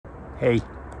Hey,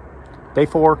 day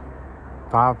 4,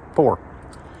 5-4.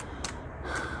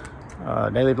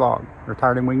 Daily vlog.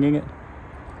 Retired and winging it.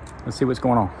 Let's see what's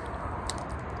going on.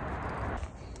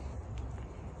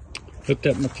 Hooked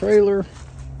up my trailer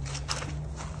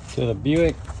to the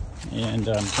Buick, and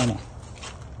I'm gonna,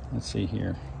 let's see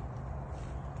here.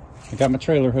 I got my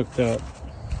trailer hooked up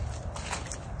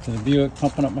to the Buick,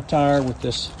 pumping up my tire with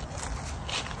this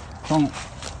pump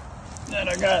that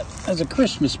I got as a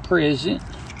Christmas present.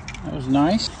 That was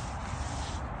nice.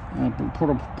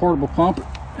 Portable pump. It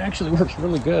actually works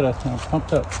really good. I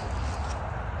pumped up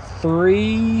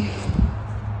 3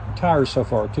 tires so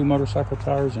far, 2 motorcycle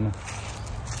tires and a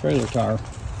trailer tire.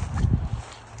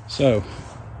 So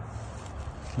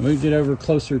I moved it over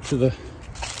closer to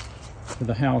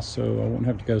the house so I won't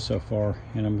have to go so far,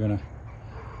 and I'm gonna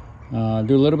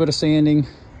do a little bit of sanding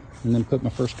and then put my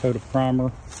first coat of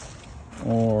primer,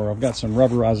 or I've got some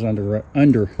rubberized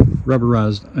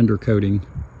rubberized undercoating.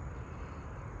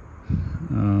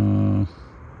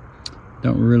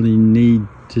 Don't really need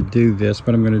to do this,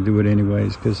 but I'm going to do it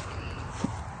anyways because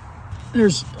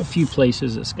there's a few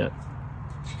places that's got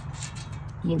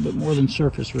a little bit more than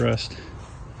surface rust.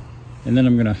 And then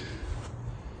I'm going to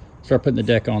start putting the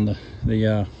deck on.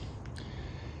 The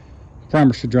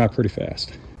primer should dry pretty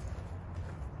fast.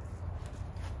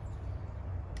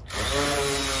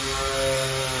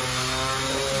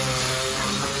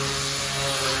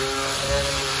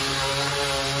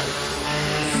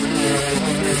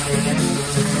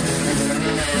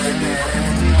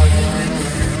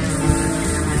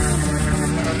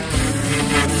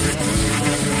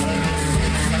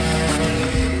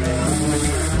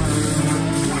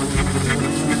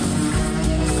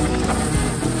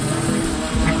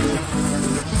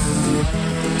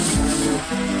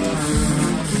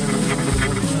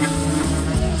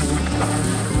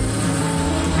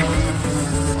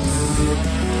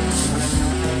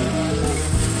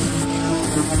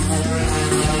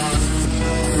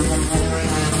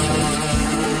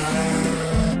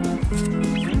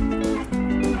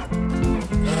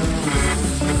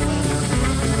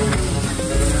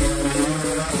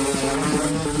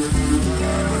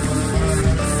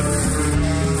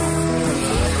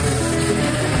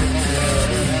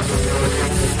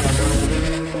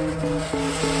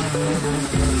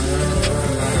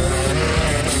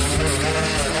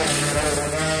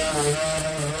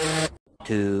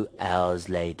 Two hours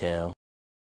later.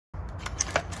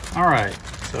 All right,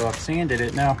 so I've sanded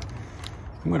it. Now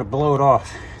I'm gonna blow it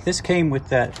off. This came with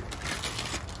that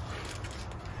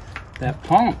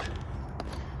pump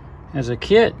as a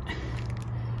kit.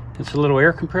 It's a little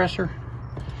air compressor.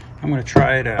 I'm gonna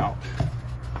try it out.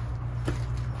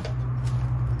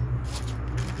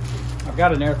 I've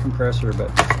got an air compressor, but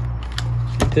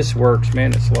if this works,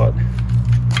 man, it's a lot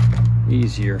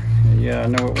easier. Yeah, I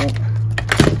know it won't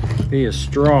be as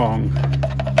strong,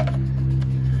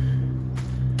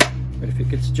 but if it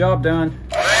gets the job done,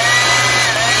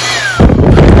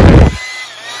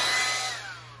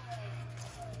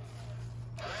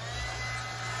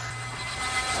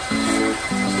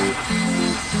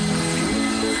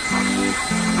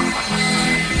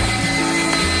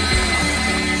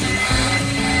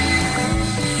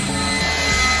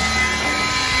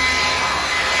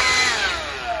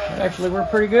 actually we're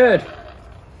pretty good.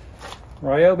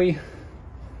 Ryobi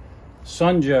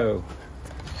Sunjo.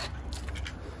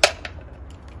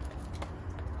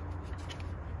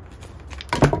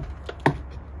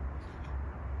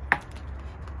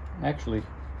 Actually,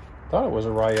 thought it was a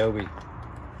Ryobi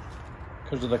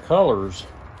because of the colors.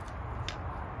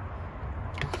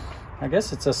 I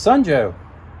guess it's a Sunjo.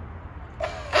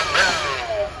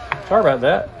 Sorry about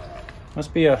that.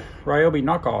 Must be a Ryobi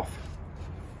knockoff,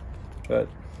 but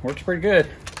works pretty good.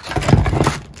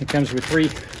 It comes with 3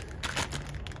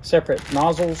 separate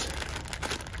nozzles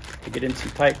to get in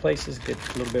some tight places, get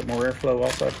a little bit more airflow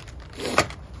also.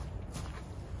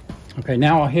 Okay,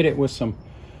 now I'll hit it with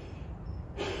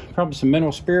probably some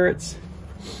mineral spirits.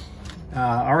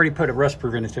 I already put a rust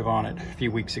preventative on it a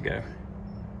few weeks ago.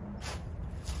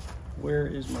 Where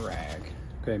is my rag?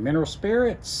 Okay, mineral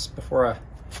spirits before I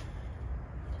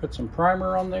put some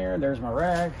primer on there. There's my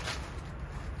rag.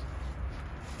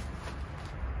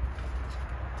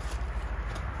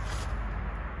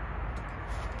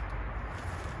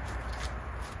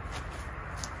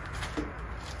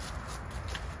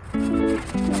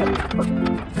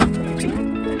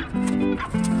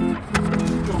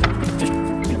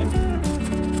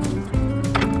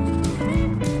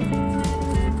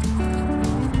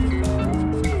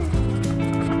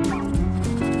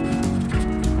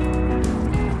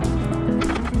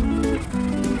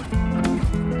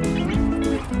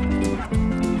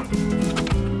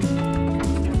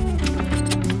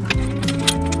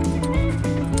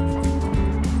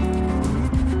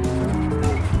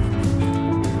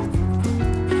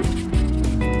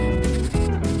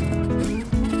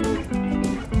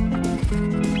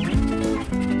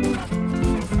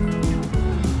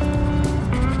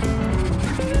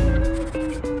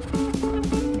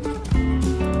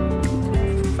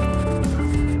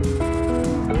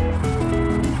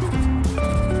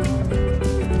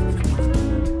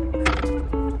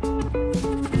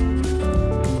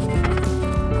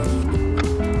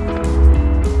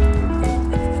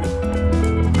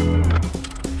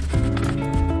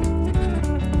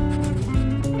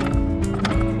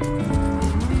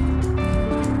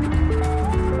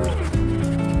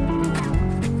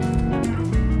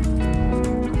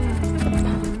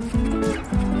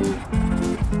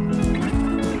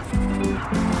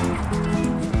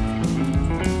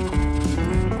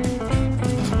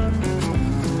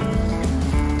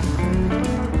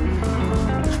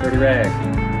 Dirty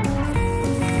rag.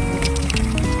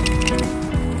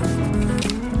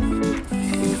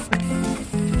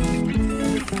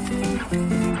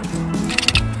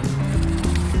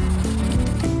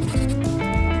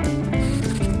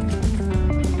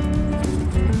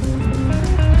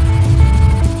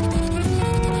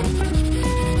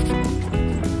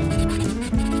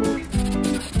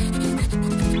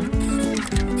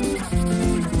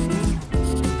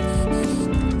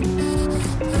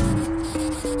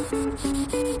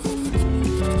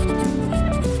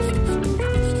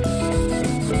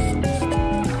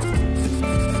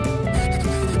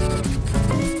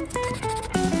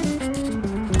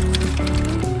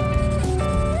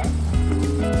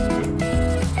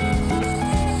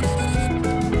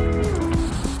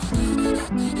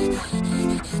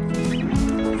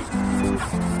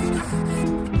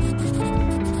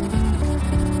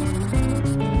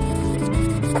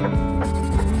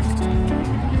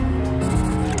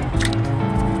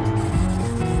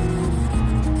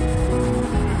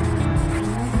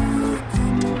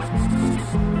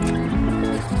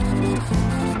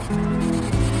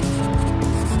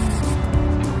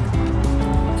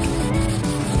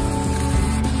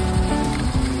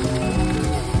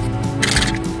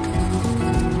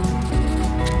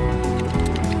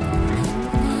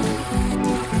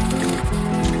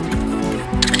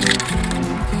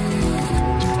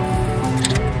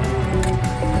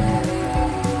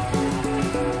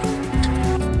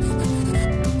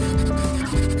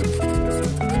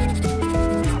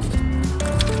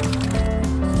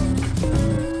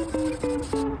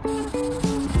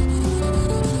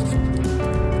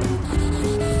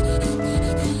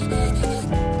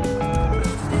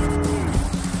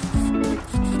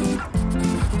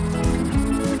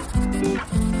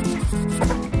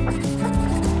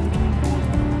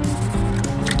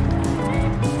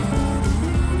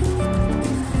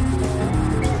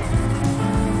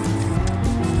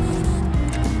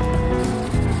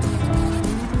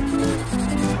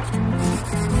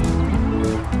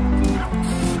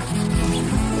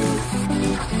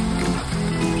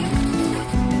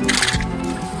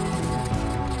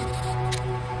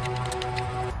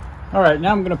 All right,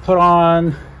 now I'm gonna put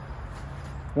on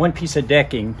one piece of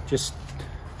decking just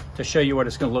to show you what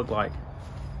it's gonna look like.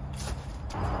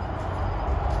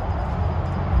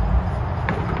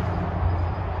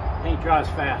 Paint dries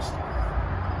fast.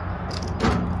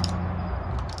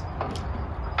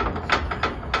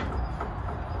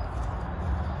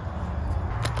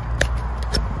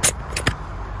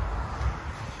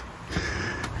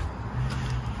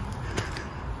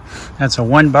 That's a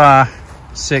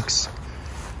 1x6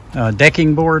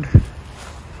 decking board.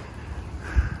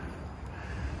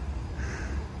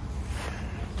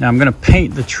 Now I'm going to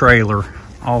paint the trailer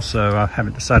also. I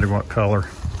haven't decided what color.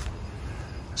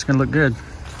 It's going to look good.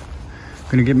 I'm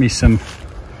going to get me some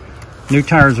new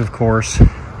tires, of course,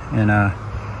 and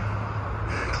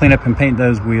clean up and paint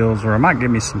those wheels, or I might get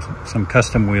me some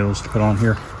custom wheels to put on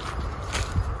here.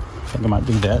 I think I might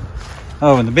do that.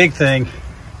 Oh, and the big thing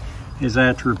is I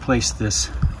have to replace this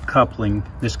coupling,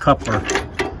 this coupler.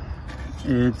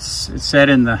 It's sat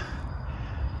in the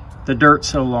dirt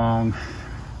so long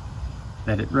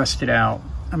that it rusted out.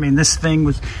 I mean, this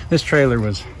trailer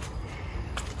was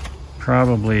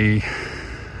probably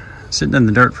sitting in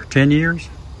the dirt for 10 years.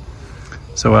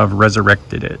 So I've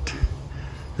resurrected it.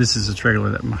 This is a trailer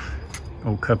that my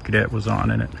old Cub Cadet was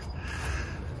on in it.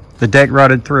 The deck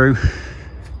rotted through.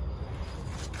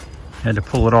 Had to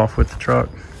pull it off with the truck.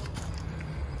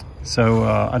 So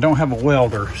I don't have a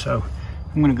welder, so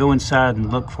I'm gonna go inside and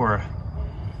look for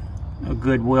a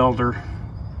good welder,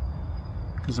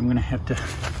 because I'm gonna have to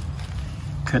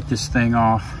cut this thing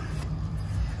off,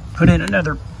 put in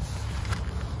another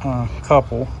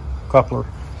coupler,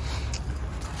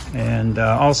 and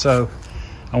also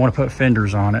I want to put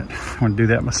fenders on it. I want to do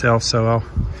that myself, so I'll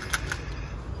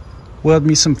weld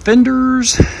me some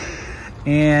fenders,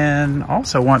 and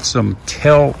also want some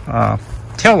tail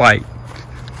light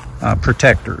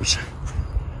protectors,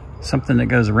 something that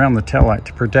goes around the tail light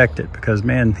to protect it, because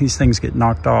man, these things get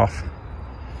knocked off.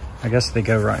 I guess they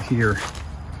go right here.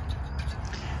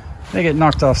 They get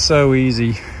knocked off so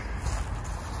easy.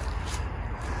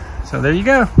 So there you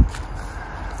go.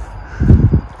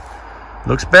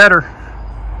 Looks better.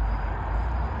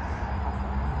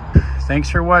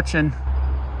 Thanks for watching.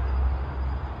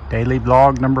 Daily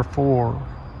vlog number 4.